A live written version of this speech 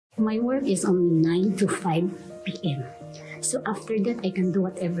My work is only 9 to 5 p.m. So after that, I can do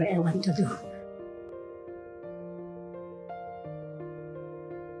whatever I want to do.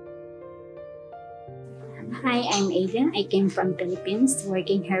 Hi, I'm Ada. I came from Philippines,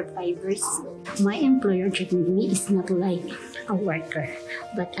 working here 5 years. My employer treated me is not like a worker,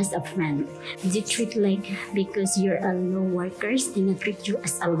 but as a friend. They treat like because you're a low workers, they not treat you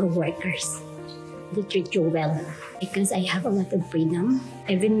as a low workers. They treat you well because I have a lot of freedom.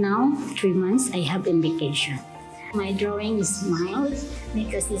 Even now, 3 months, I have a vacation. My drawing is smile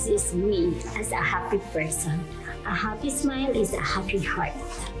because this is me as a happy person. A happy smile is a happy heart.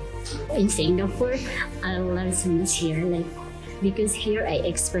 In Singapore, I love so much here, because here I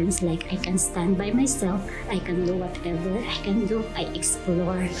experience I can stand by myself, I can do whatever I can do, I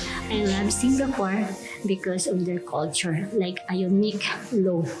explore. I love Singapore because of their culture, a unique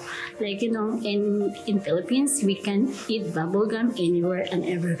law. In Philippines, we can eat bubblegum anywhere and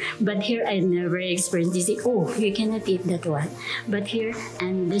ever. But here, I never experienced this. Oh, you cannot eat that one. But here,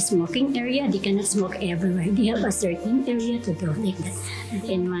 and the smoking area, they cannot smoke everywhere. They have a certain area to do like that.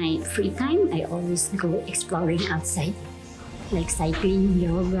 In my free time, I always go exploring outside, like cycling,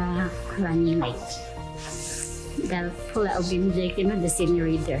 yoga, running, the full of the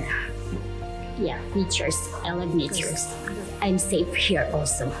scenery there. Yeah, natures. I love natures. I'm safe here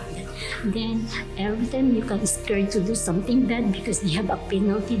also. Then every time you can scared to do something bad because they have a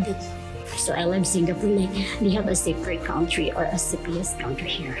penalty that. So I love Singapore. They have a safer country or a safest country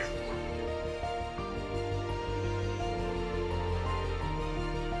here.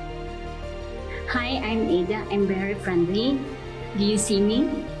 Hi, I'm Ada. I'm very friendly. Do you see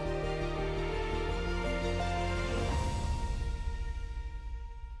me?